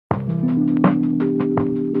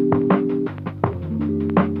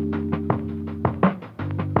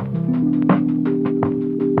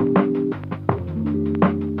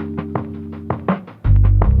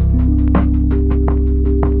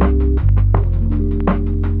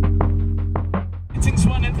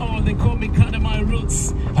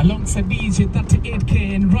Alongside DJ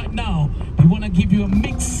 38K, and right now we want to give you a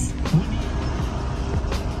mix.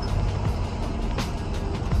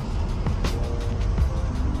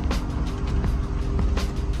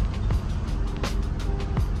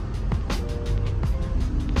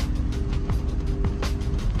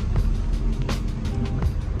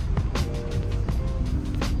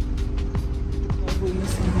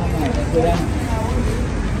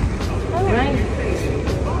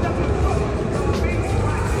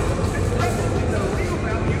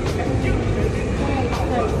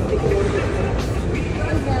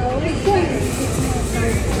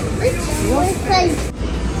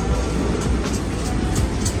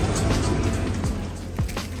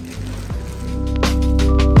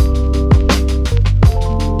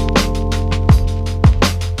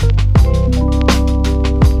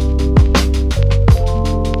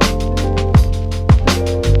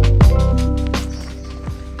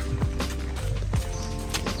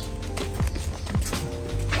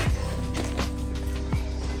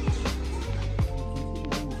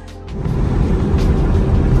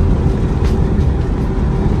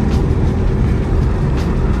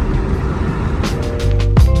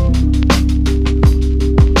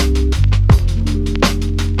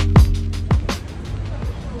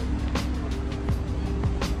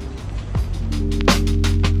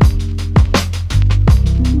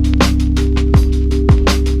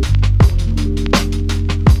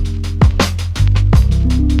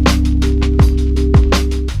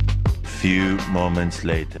 Moments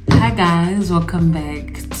later. Hi guys, welcome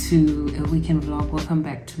back to a weekend vlog. Welcome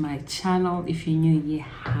back to my channel. If you're new here,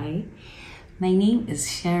 hi, my name is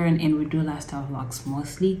Sharon and we do lifestyle vlogs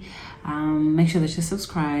mostly. Make sure that you're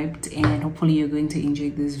subscribed and hopefully you're going to enjoy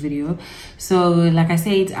this video. So like I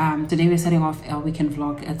said, today we're starting off our weekend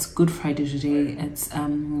vlog. It's Good Friday today. It's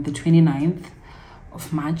the 29th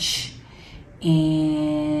of March.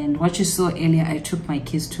 And what you saw earlier, I took my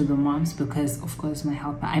kids to the moms because of course my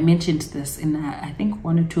helper, I mentioned this in I think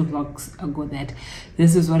 1 or 2 vlogs ago that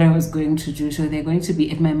this is what I was going to do. So they're going to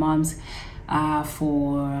be at my mom's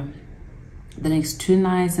for the next 2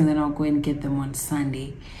 nights, and then I'll go and get them on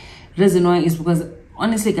Sunday. The reason why is because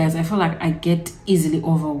honestly guys, I feel like I get easily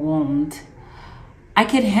overwhelmed. I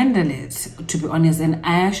can handle it, to be honest, and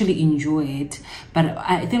I actually enjoy it. But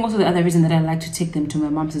I think also the other reason that I like to take them to my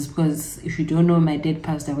mom's is because, if you don't know, my dad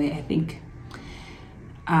passed away, I think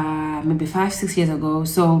maybe 5-6 years ago.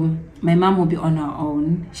 So my mom will be on her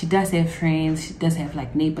own. She does have friends, she does have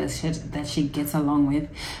like neighbors that she gets along with,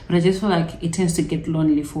 but I just feel like it tends to get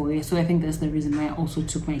lonely for her. So I think that's the reason why I also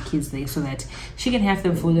took my kids there, so that she can have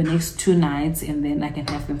them for the next 2 nights and then I can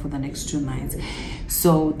have them for the next 2 nights.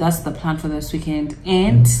 So that's the plan for this weekend,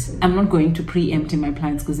 and I'm not going to preempt my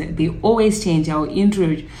plans because they always change. I'll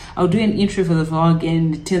do an intro for the vlog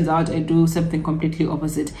and it turns out I do something completely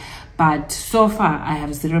opposite. But so far I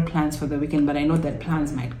have 0 plans for the weekend, but I know that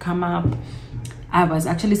plans might come up. I was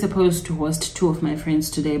actually supposed to host 2 of my friends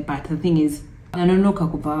today, but the thing is, I don't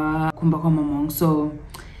know, so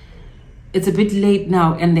it's a bit late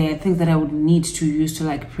now, and there are things that I would need to use to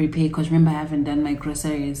like prepare, because remember I haven't done my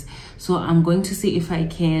groceries. So I'm going to see if I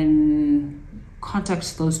can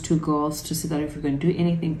contact those 2 girls to see that if we can do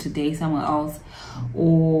anything today somewhere else,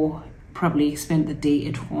 or probably spend the day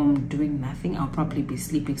at home doing nothing. I'll probably be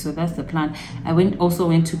sleeping. So that's the plan. I also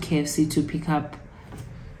went to KFC to pick up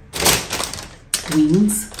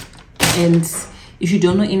wings, and if you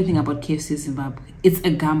don't know anything about KFC Zimbabwe, it's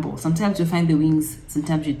a gamble. Sometimes you find the wings,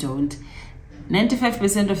 sometimes you don't.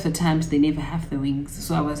 95% of the times they never have the wings.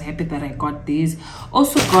 So I was happy that I got these.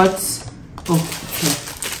 Also got this.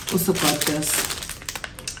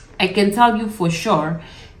 I can tell you for sure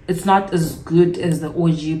it's not as good as the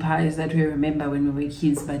OG pies that we remember when we were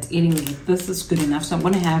kids, but anyway, this is good enough. So I'm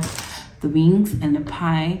gonna have the wings and the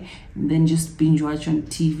pie, and then just binge watch on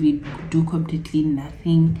TV, do completely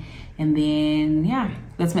nothing, and then yeah,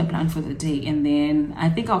 that's my plan for the day. And then I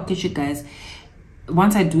think I'll catch you guys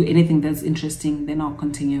once I do anything that's interesting, then I'll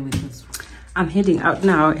continue with this. I'm heading out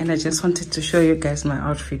now, and I just wanted to show you guys my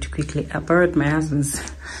outfit quickly. I borrowed my husband's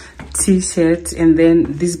t-shirt, and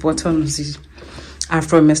then these bottoms are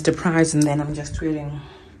from Mr. Price, and then I'm just wearing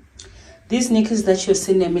these sneakers that you've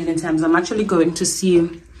seen a million times. I'm actually going to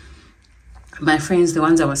see my friends, the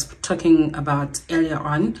ones I was talking about earlier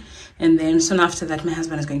on, and then soon after that my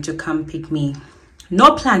husband is going to come pick me.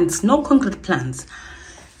 No plans, no concrete plans.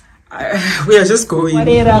 We are just going.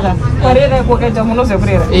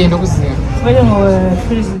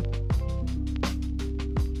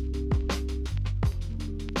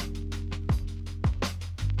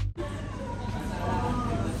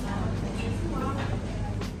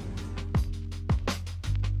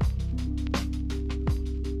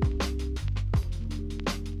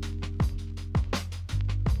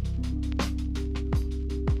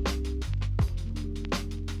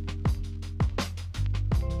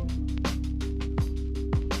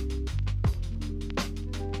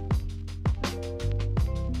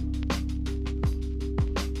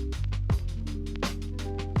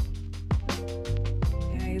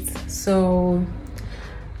 So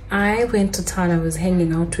I went to town. I was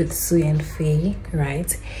hanging out with Sue and Faye,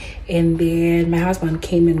 right? And then my husband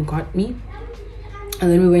came and got me, and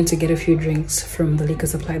then we went to get a few drinks from the liquor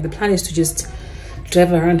supply. The plan is to just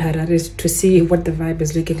drive around Harare to see what the vibe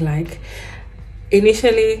is looking like.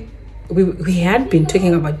 Initially we had been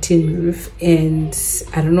talking about Tin Roof, and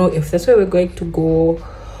I don't know if that's where we're going to go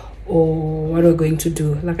or what we're going to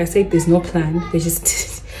do. Like I said, there's no plan. We're just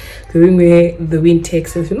going where the wind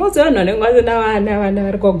takes us. You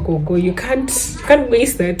can't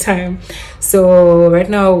waste that time. So right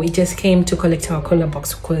now we just came to collect our cooler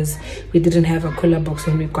box because we didn't have a cooler box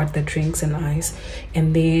when we got the drinks and ice,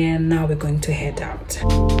 and then now we're going to head out.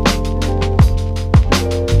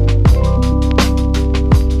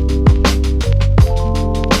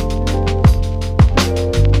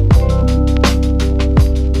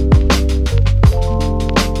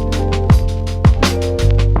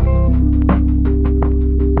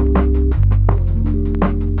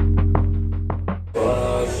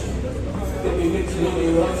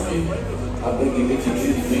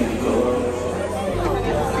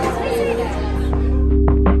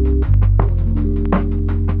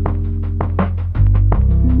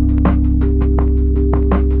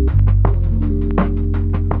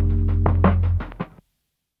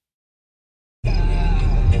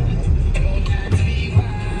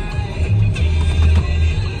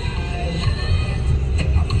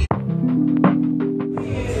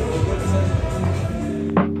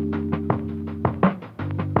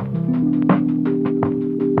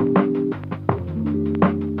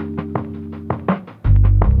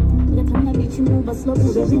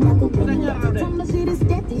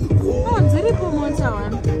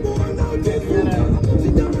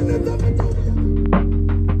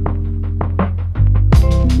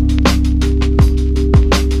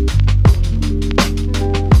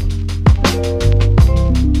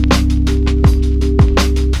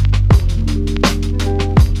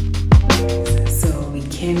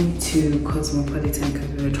 Because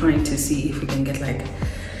we were trying to see if we can get like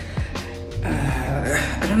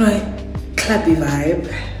I don't know, a clubby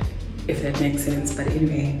vibe, if that makes sense. But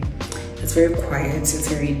anyway, it's very quiet, it's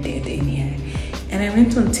very dead in here. And I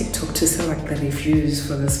went on TikTok to select the reviews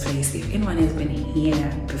for this place. If anyone has been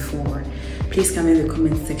here before, please come in the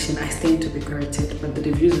comment section. I stand to be corrected, but the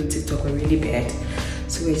reviews on TikTok were really bad.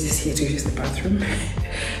 So we're just here to use the bathroom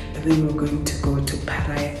and then we're going to go to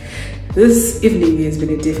Braai. This evening has been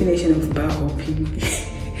a definition of bar hopping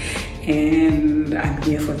and I'm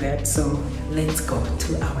here for that. So let's go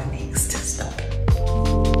to our next stop.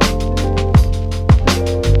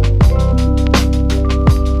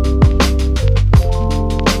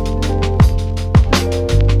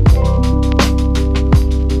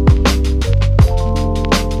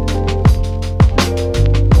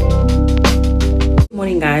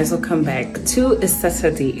 Guys, welcome back to a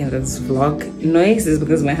Saturday in this vlog. Noise is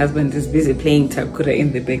because my husband is busy playing takura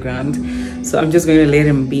in the background, so I'm just going to let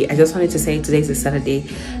him be. I just wanted to say today's a Saturday.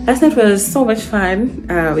 Last night was so much fun.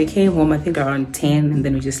 We came home I think around 10 and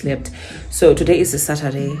then we just slept. So today is a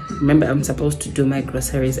Saturday. Remember, I'm supposed to do my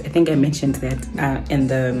groceries. I think I mentioned that in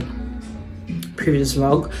the previous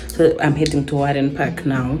vlog. So I'm heading to Warren Park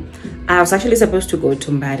now. I was actually supposed to go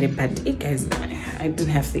to Mbare, but hey guys, I didn't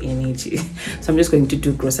have the energy. So I'm just going to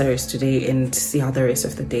do groceries today and see how the rest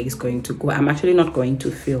of the day is going to go. I'm actually not going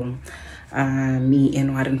to film me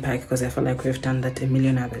in Warren Park because I feel like we've done that a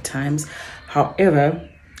million other times. However,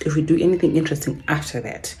 if we do anything interesting after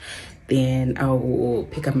that, then I will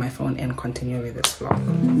pick up my phone and continue with this vlog.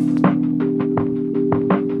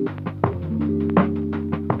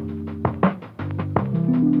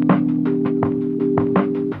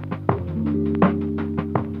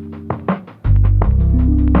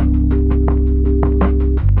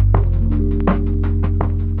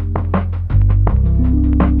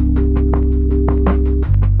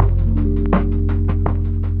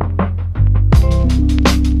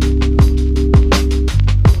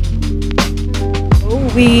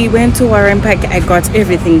 We went to Warren Park. I got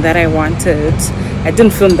everything that I wanted. I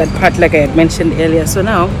didn't film that part like I had mentioned earlier. So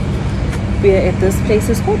now we are at this place.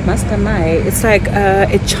 It's called Master Mai. It's like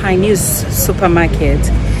a Chinese supermarket.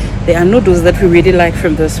 There are noodles that we really like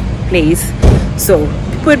from this place. So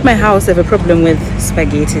people at my house have a problem with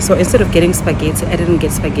spaghetti. So instead of getting spaghetti, I didn't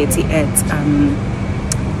get spaghetti at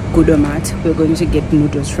Gudomat. We're going to get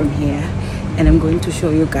noodles from here. And I'm going to show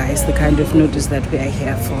you guys the kind of noodles that we are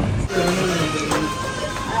here for.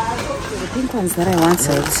 The pink ones that I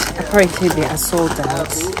wanted, apparently they are sold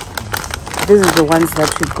out. These are the ones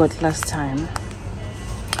that we got last time,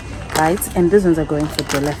 right? And these ones are going for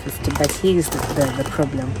 $1.50. But here's the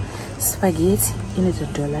problem: spaghetti in it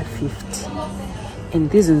 $1.50, and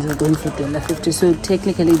these ones are going for $1.50. So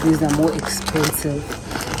technically, these are more expensive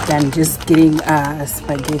than just getting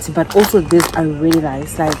spaghetti. But also, these are really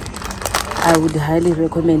nice. Like, I would highly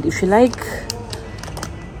recommend if you like,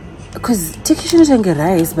 because take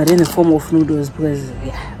rice, but in the form of noodles, because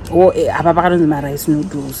yeah, or rice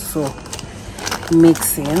noodles. So makes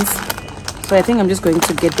sense. So I think I'm just going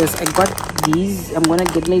to get this. I got these. I'm gonna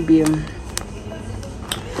get maybe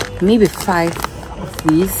 5 of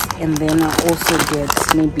these, and then I'll also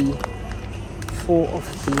get maybe 4 of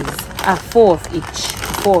these. 4 of each.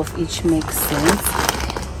 4 of each makes sense.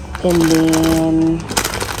 And then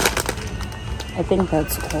I think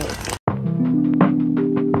that's all.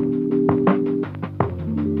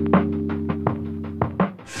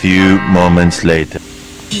 Few moments later.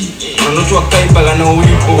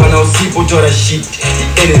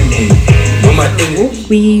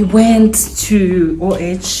 We went to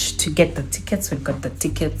OH to get the tickets. We got the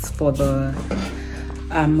tickets for the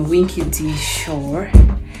Winky D show.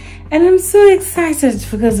 And I'm so excited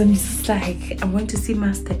because I'm just like, I'm going to see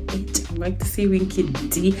Master H. I'm going to see Winky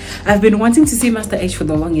D. I've been wanting to see Master H for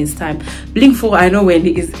the longest time. Blink 4, I know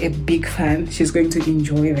Wendy is a big fan. She's going to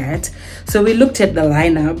enjoy that. So we looked at the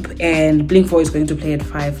lineup, and Blink 4 is going to play at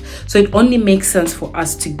 5. So it only makes sense for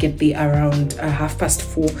us to get there around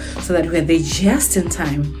 4:30, so that we're there just in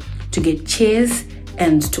time to get chairs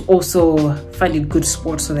and to also find a good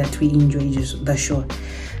spot so that we enjoy the show.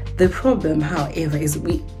 The problem, however, is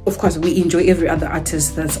of course we enjoy every other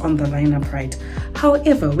artist that's on the lineup, right?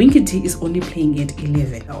 However, Winky D is only playing at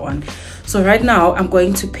 11 on. So right now I'm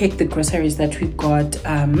going to pick the groceries that we got,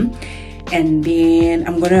 and then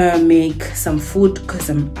I'm gonna make some food because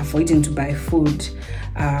I'm avoiding to buy food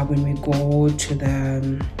when we go to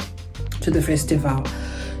the festival.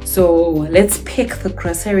 So let's pick the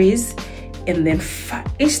groceries, and then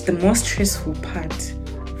it's the most stressful part.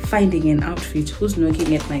 Finding an outfit. Who's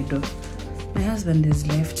knocking at my door? My husband is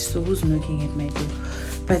left, so who's knocking at my door?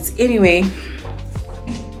 But anyway,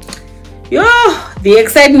 the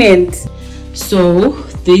excitement. So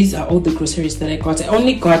these are all the groceries that I got. I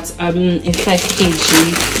only got a 5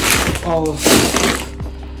 kg of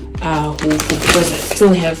because I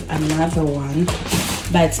still have another one.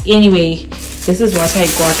 But anyway, this is what I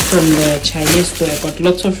got from the Chinese store. I got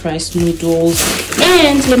lots of rice noodles,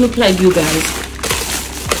 and let me plug you guys,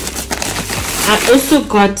 I also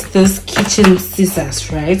got this kitchen scissors,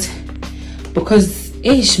 right? Because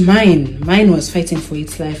mine was fighting for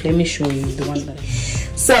its life. Let me show you the one that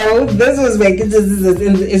so this was my kitchen scissors,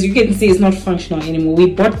 and as you can see, it's not functional anymore. We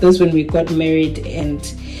bought this when we got married, and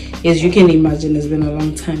as you can imagine, it's been a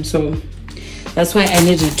long time, so that's why I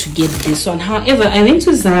needed to get this one. However, I went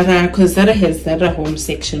to Zara because Zara has Zara home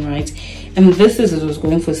section, right? And this was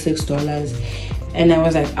going for $6. And I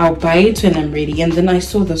was like, I'll buy it when I'm ready. And then I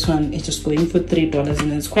saw this one, it's just going for $3,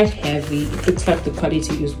 and it's quite heavy. It looks like the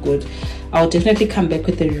quality is good. I'll definitely come back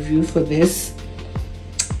with a review for this.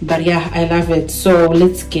 But yeah, I love it. So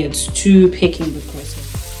let's get to picking the groceries.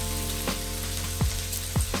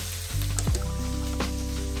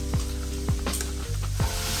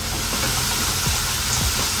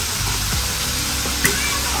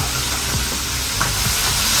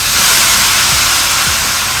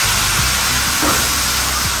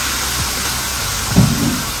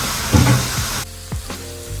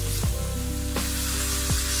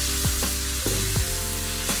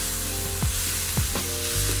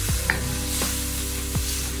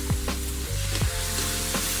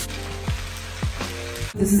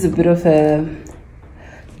 This is a bit of a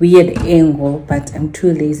weird angle, but I'm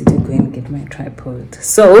too lazy to go and get my tripod.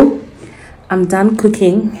 So I'm done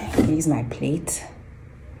cooking. Here's my plate.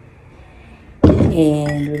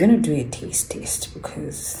 And we're gonna do a taste test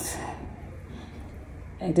because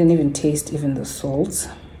I didn't even taste even the salt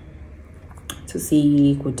to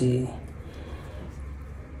see what the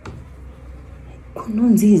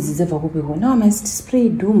now my spray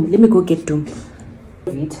doom. Let me go get doom.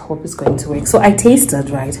 Hope it's going to work. So I tasted,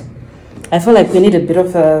 right? I feel like we need a bit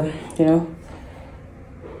of a,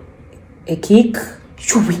 a cake.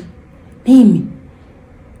 Shubi. Name.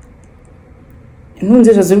 No,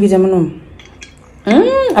 this was really jamano.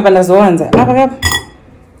 Abana zoanza.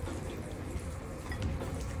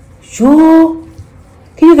 Sure.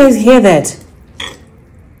 Can you guys hear that?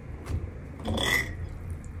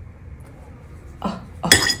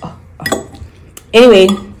 Anyway,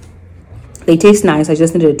 they taste nice. I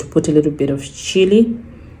just needed to put a little bit of chili.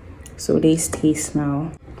 So they taste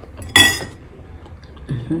now.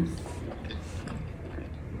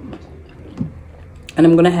 And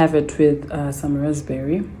I'm gonna have it with some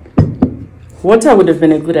raspberry. Water would have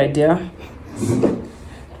been a good idea.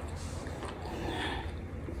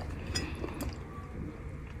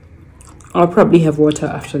 I'll probably have water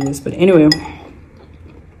after this, but anyway.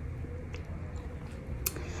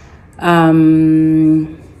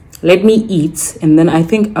 Let me eat, and then I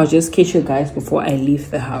think I'll just catch you guys before I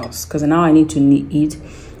leave the house, because now I need to eat.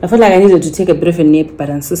 I felt like I needed to take a bit of a nap, but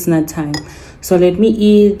it's just not time. So let me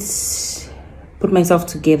eat, put myself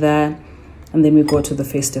together, and then we go to the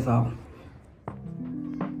festival.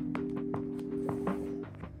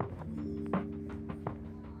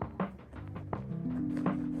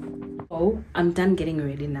 Oh, I'm done getting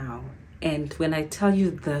ready now. And when I tell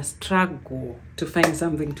you the struggle to find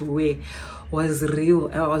something to wear was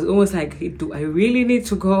real, I was almost like, do I really need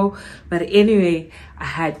to go? But anyway, I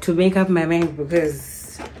had to make up my mind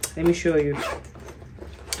because, let me show you.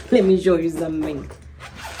 Let me show you something.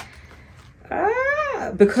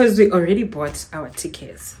 Because we already bought our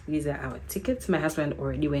tickets. These are our tickets. My husband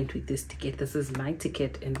already went with this ticket. This is my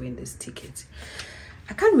ticket and went this ticket.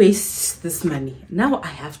 I can't waste this money. Now I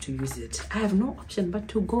have to use it. I have no option but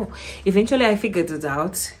to go. Eventually I figured it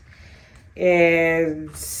out. And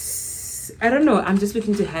I don't know. I'm just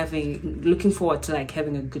looking forward to like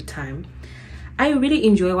having a good time. I really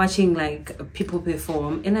enjoy watching like people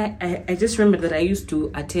perform, and I just remember that I used to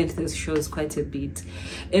attend these shows quite a bit.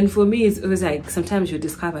 And for me, it's always like sometimes you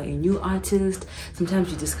discover a new artist, sometimes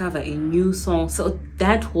you discover a new song. So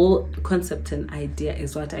that whole concept and idea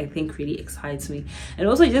is what I think really excites me, and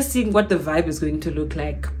also just seeing what the vibe is going to look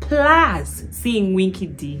like, plus seeing Winky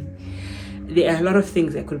D. There are a lot of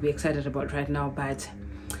things I could be excited about right now, but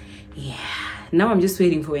yeah, now I'm just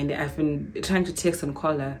waiting for Wendy. I've been trying to text and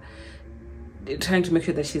call her, trying to make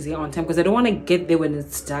sure that she's here on time, because I don't want to get there when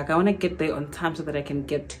it's dark. I want to get there on time so that I can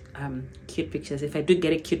get cute pictures. If I do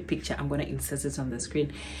get a cute picture, I'm going to insert it on the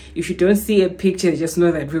screen. If you don't see a picture, just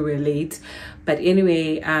know that we were late. But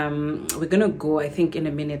anyway, we're gonna go, I think, in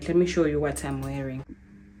a minute. Let me show you what I'm wearing.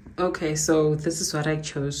 Okay, so this is what I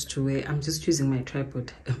chose to wear. I'm just using my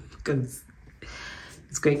tripod because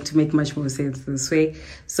it's going to make much more sense this way.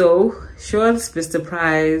 So shorts, Mr.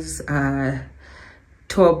 Price,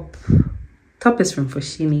 top is from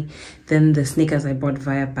Foschini. Then the sneakers I bought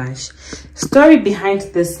via Bash. Story behind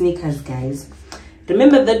the sneakers, guys.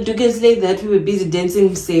 Remember that Dukesley that we were busy dancing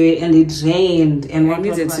and it rained and I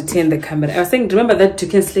needed to turn the camera. I was saying, remember that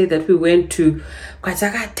Dukesley that we went to and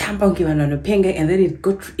then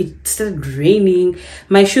it started raining.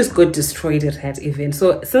 My shoes got destroyed at that event.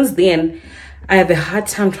 So since then I have a hard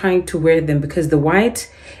time trying to wear them because the white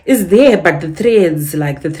is there, but the threads,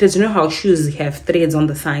 you know how shoes have threads on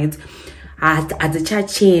the sides, at the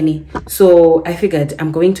chain. So I figured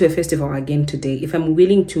I'm going to a festival again today. If I'm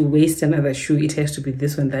willing to waste another shoe, it has to be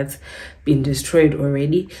this one that's been destroyed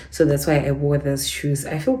already. So that's why I wore those shoes.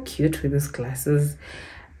 I feel cute with these glasses.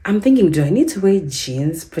 I'm thinking, do I need to wear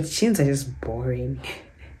jeans? But jeans are just boring.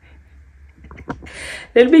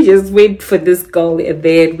 Let me just wait for this girl and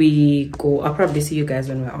then we go. I'll probably see you guys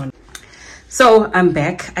when we're on. So I'm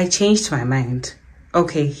back. I changed my mind.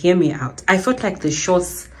 Okay, hear me out. I felt like the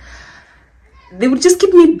shorts, they would just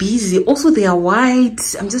keep me busy. Also, they are white.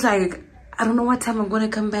 I'm just like, I don't know what time I'm gonna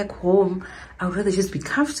come back home. I would rather just be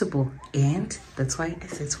comfortable, and that's why I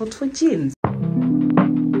settled for jeans.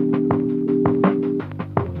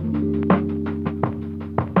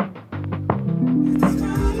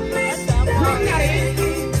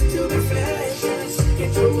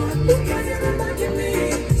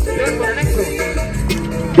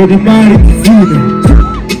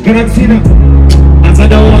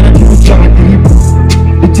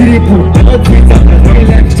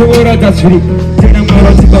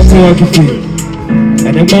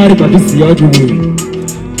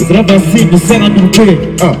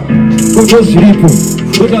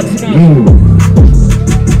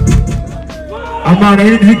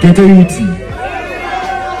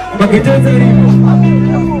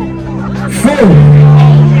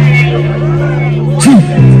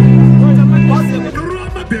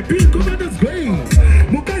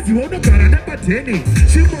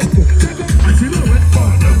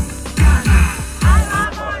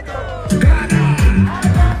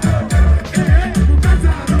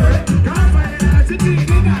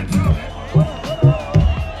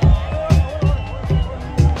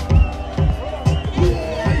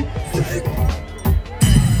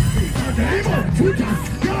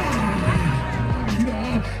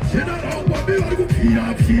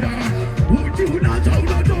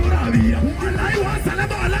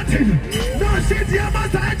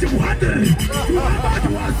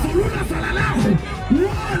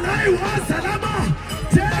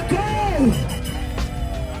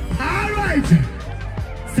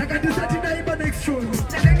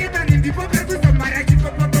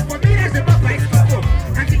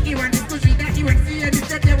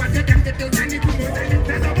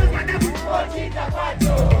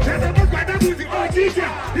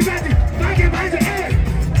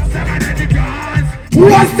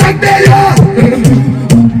 What's that there?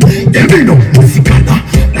 Devino musikana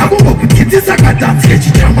nagogo kutitisa kadansi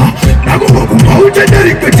chichama nagogo kumauta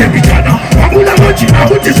derikwe tembitana abula mochi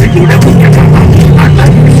abuti sigule kuketama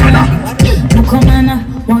anakishana mukomana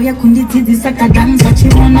waya kunditidisa kadansa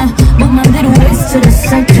chiona but my little waist to the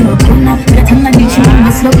side to the corner that time I get you on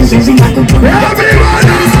my slow cause using like a corner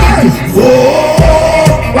everyone oh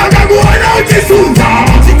wakaguana uchisunza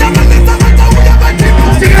chitamameta matauya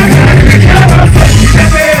batimu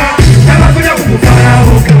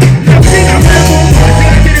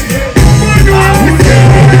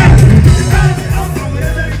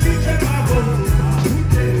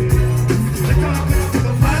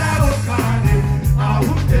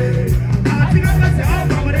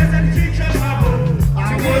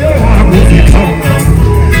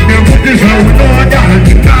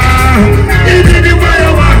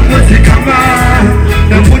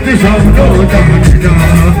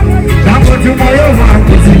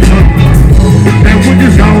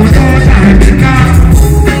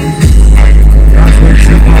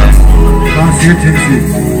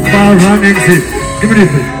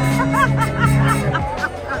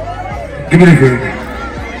Give me the thing.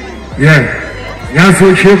 Yeah. Yeah,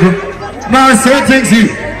 so sugar. My certainty.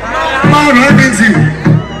 My running.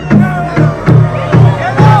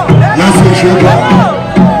 Yeah, so sugar.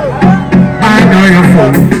 I know your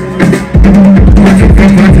phone. What you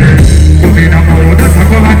come back here? You know my road. That's how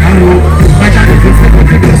I know. My daddy just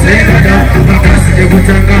people say that. My gas is good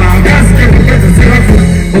to go. Gas is good to see.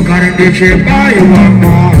 Oh, God, they should buy you one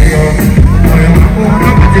more.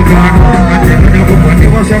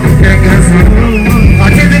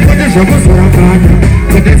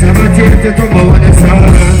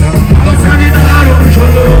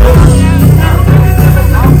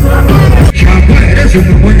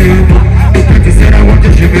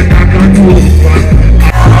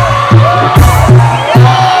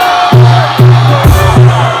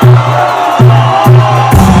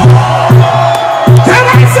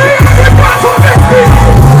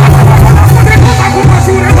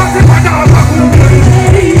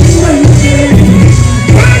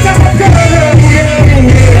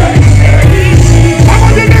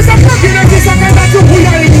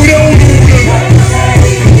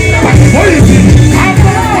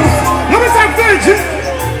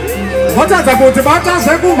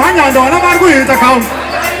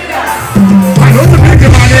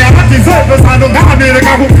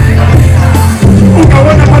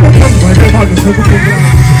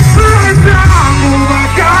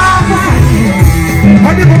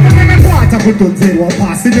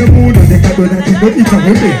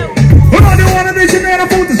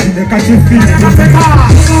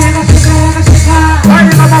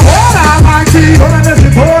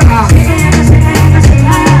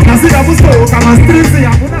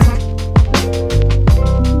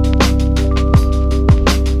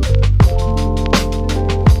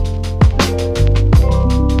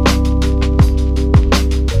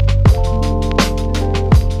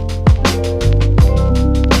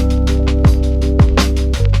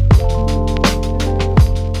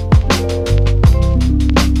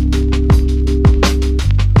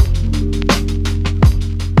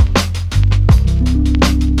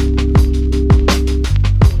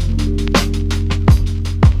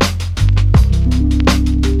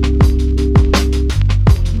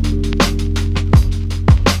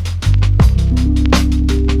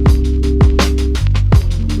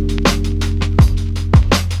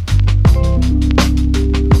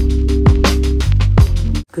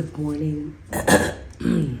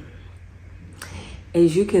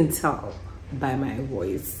 As you can tell by my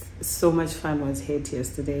voice, so much fun was had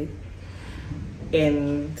yesterday,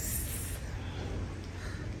 and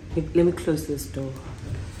let me close this door.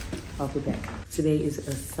 I'll be back. Today is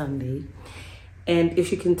a Sunday, and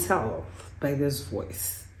if you can tell by this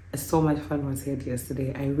voice, so much fun was had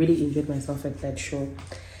yesterday. I really enjoyed myself at that show,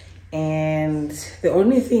 and the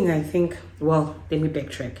only thing I think, well, let me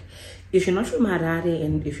backtrack. If you're not from Harare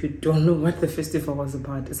and if you don't know what the festival was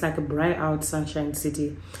about, it's like a Braai out Sunshine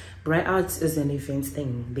City. Braai out is an event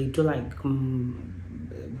thing. They do like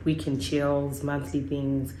weekend chills, monthly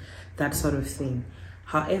things, that sort of thing.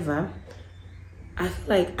 However, I feel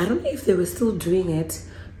like, I don't know if they were still doing it,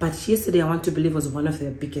 but yesterday I want to believe was one of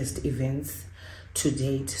their biggest events to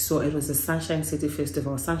date. So it was the Sunshine City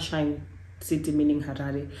Festival. Sunshine City meaning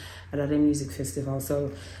Harare Music Festival.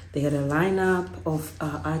 So they had a lineup of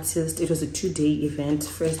artists. It was a 2-day event.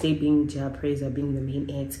 First day being Jah Praiser being the main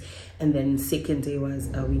act, and then second day was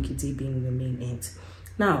Winky D being the main act.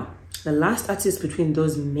 Now, the last artist between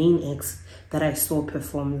those main acts that I saw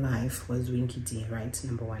perform live was Winky D, right?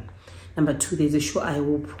 Number one. Number two, there's a show I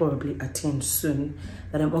will probably attend soon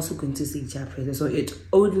that I'm also going to see Jah Praiser. So it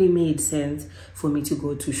only made sense for me to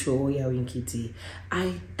go to show Winky D.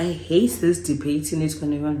 I hate this debate in it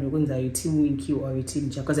when everyone are you team Winky or you team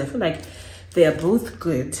Jah, because I feel like they are both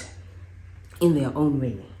good in their own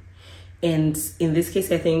way. And in this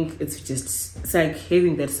case, I think it's like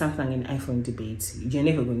having that Samsung and iPhone debate. You're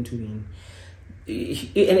never going to win.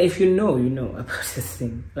 And if you know about this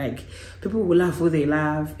thing. Like, people will laugh who they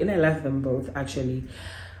love, and I love them both actually,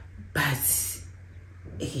 but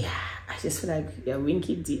yeah, I just feel like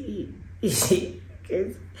Winky D.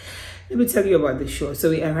 Let me tell you about the show. So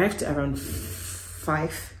we arrived around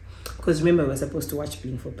 5, because remember we were supposed to watch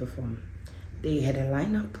Blink4 perform. They had a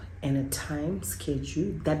lineup and a time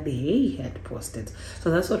schedule that they had posted, so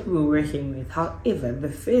that's what we were working with. However, the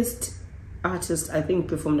first artist I think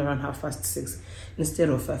performed around 6:30 instead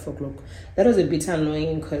of 5 o'clock. That was a bit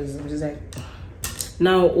annoying, because I'm just like,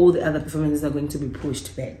 now all the other performances are going to be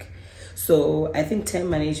pushed back. So I think time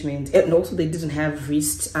management, and also they didn't have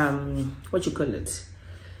wrist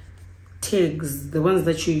tags, the ones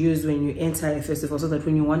that you use when you enter a festival, so that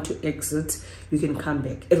when you want to exit you can come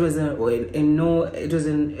back. It was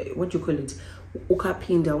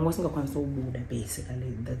ukapinda almost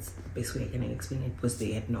basically. That's the best way I can explain it, because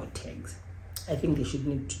they had no tags. I think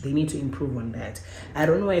they need to improve on that. I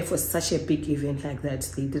don't know why for such a big event like that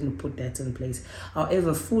they didn't put that in place.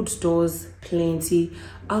 However, food stores, plenty,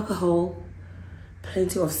 alcohol,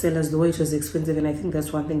 plenty of sellers, though it was expensive, and I think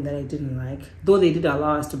that's one thing that I didn't like. Though they did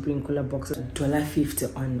allow us to bring cooler boxes,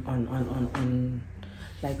 $1.50 on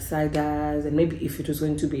like ciders, and maybe if it was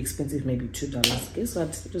going to be expensive, maybe $2. Guess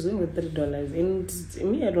what? It was going with $3,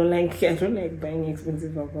 and me, I don't like buying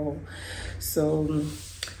expensive alcohol. So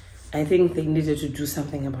I think they needed to do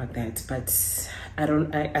something about that, but I don't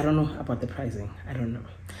know about the pricing. I don't know.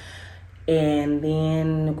 And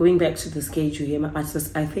then going back to the schedule, my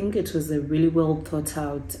artists, I think it was a really well thought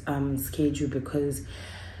out schedule, because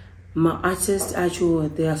my artists actually,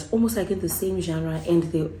 they are almost like in the same genre, and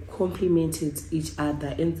they complemented each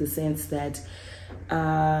other in the sense that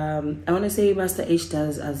I want to say Master H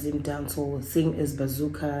does Azim dancehall, Sing is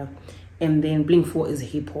bazooka, and then Blink4 is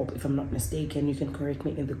hip hop, if I'm not mistaken. You can correct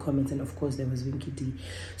me in the comments. And of course there was Winky D.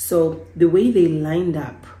 So the way they lined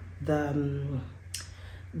up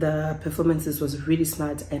the performances was really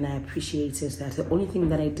smart, and I appreciated that. The only thing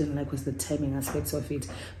that I didn't like was the timing aspects of it,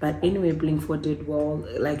 but anyway, Blink4 did well.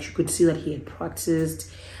 Like, you could see that he had practiced.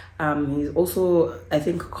 He's also, I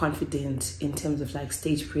think, confident in terms of like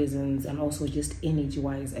stage presence, and also just energy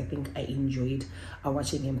wise. I think I enjoyed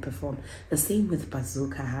watching him perform. The same with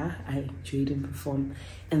Bazooka, I enjoyed him perform.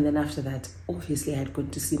 And then after that, obviously I had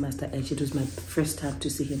gone to see Master H. It was my first time to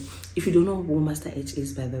see him. If you don't know who Master H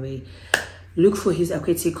is, by the way, look for his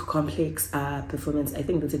aquatic complex performance. I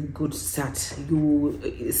think that's a good start.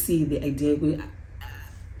 You see the idea.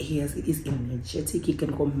 He is energetic. He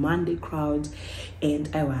can command the crowd, and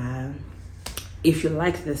if you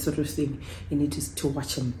like this sort of thing, you need to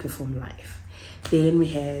watch him perform live. Then we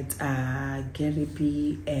had Gary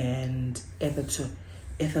B and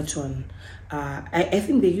Etherton. I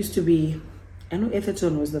think they used to be, I know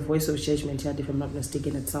Etherton was the voice of Judgment Yard, if I'm not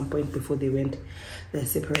mistaken, at some point before they went their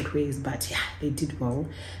separate ways. But yeah, they did well.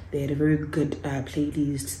 They had a very good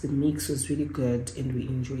playlist. The mix was really good, and we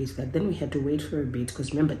enjoyed that. Then we had to wait for a bit,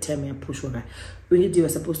 because remember, Tamia Pushover, we were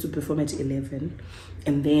supposed to perform at 11,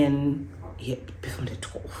 and then he performed at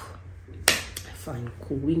 12. Fine,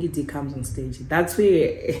 cool. Winky D comes on stage. That's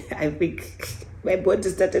where I think my body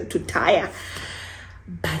started to tire.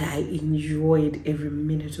 But I enjoyed every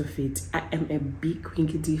minute of it. I am a big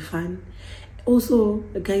Winky D fan. Also,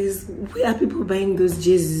 guys, where are people buying those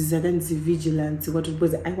jerseys? I can't see Vigilance. What it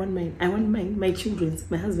was? I want mine. My children's,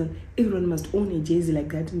 my husband, everyone must own a jersey like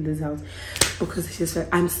that in this house, because it's just like,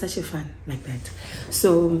 I'm such a fan like that.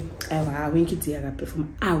 So Winky D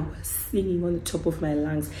performed. I was singing on the top of my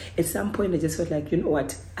lungs. At some point, I just felt like, you know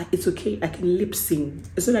what? It's okay. I can lip sing.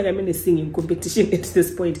 It's not like I'm in a singing competition at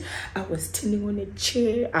this point. I was standing on a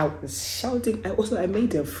chair. I was shouting. I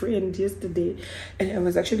made a friend yesterday, and I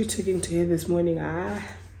was actually talking to her this morning.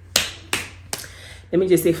 let me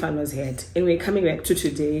just say fun was had. Anyway, coming back to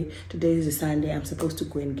today is a Sunday. I'm supposed to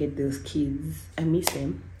go and get those kids. I miss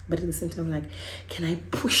them, but at the same time, like, can I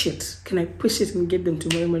push it and get them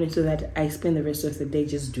tomorrow morning so that I spend the rest of the day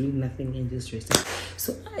just doing nothing and just resting?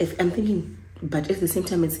 So I'm thinking, but at the same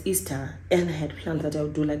time it's Easter and I had planned that I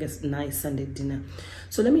would do like a nice Sunday dinner.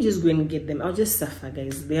 So let me just go and get them. I'll just suffer,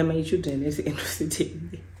 guys. They are my children at the end of the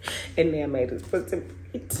day and they are my responsibility.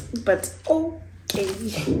 But okay,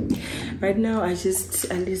 right now I just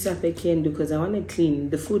at least if I can, because I want to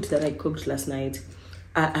clean the food that I cooked last night,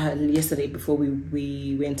 yesterday before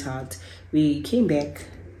we went out. We came back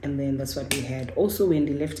and then that's what we had. Also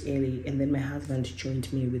Wendy left early and then my husband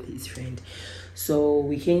joined me with his friend. So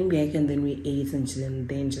we came back and then we ate and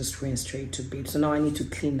then just went straight to bed. So now I need to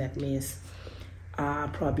clean that mess,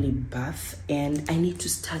 probably bath, and I need to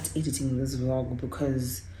start editing this vlog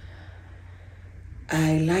because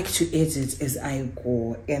I like to edit as I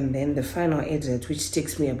go, and then the final edit, which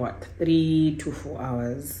takes me about 3 to 4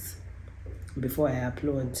 hours before I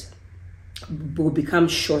upload, will become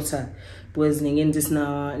shorter because just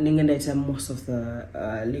now most of the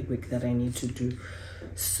legwork that I need to do.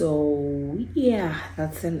 So yeah,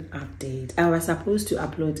 that's an update. I was supposed to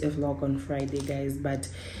upload a vlog on Friday, guys, but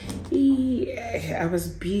I was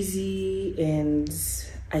busy and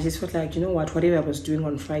I just felt like, you know what, whatever I was doing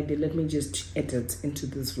on Friday, let me just edit into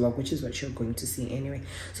this vlog, which is what you're going to see anyway.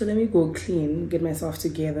 So let me go clean, get myself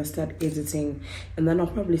together, start editing, and then I'll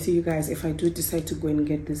probably see you guys. If I do decide to go and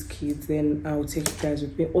get these kids, then I'll take you guys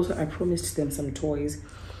with me. Also, I promised them some toys,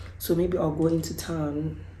 so maybe I'll go into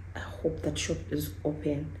town. I hope that shop is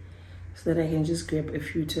open so that I can just grab a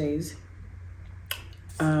few toys,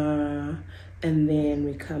 and then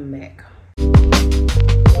we come back.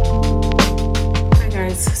 Hi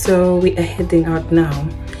guys, so we are heading out now,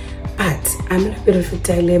 but I'm in a bit of a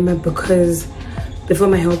dilemma because before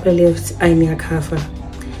my helper left, I need a cover.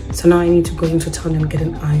 So now I need to go into town and get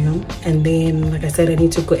an iron, and then, like I said, I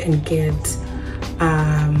need to go and get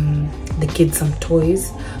the kids some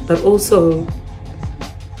toys, but also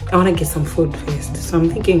I want to get some food first. So I'm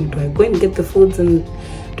thinking, do I go and get the foods and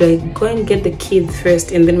do I go and get the kids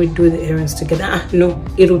first and then we do the errands together? No,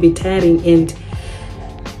 it'll be tiring, and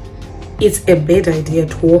it's a bad idea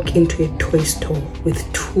to walk into a toy store with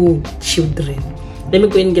 2 children. Let me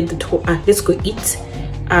go and get the toy. Let's go eat,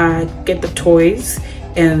 get the toys,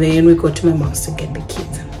 and then we go to my mom's to get the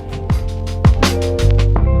kids.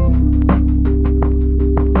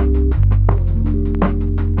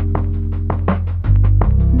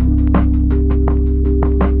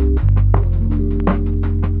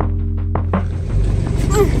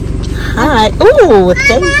 Hi. Oh,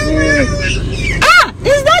 thank you.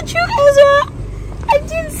 Is that you, Ezra? I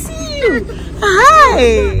didn't see you.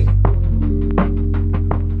 Hi.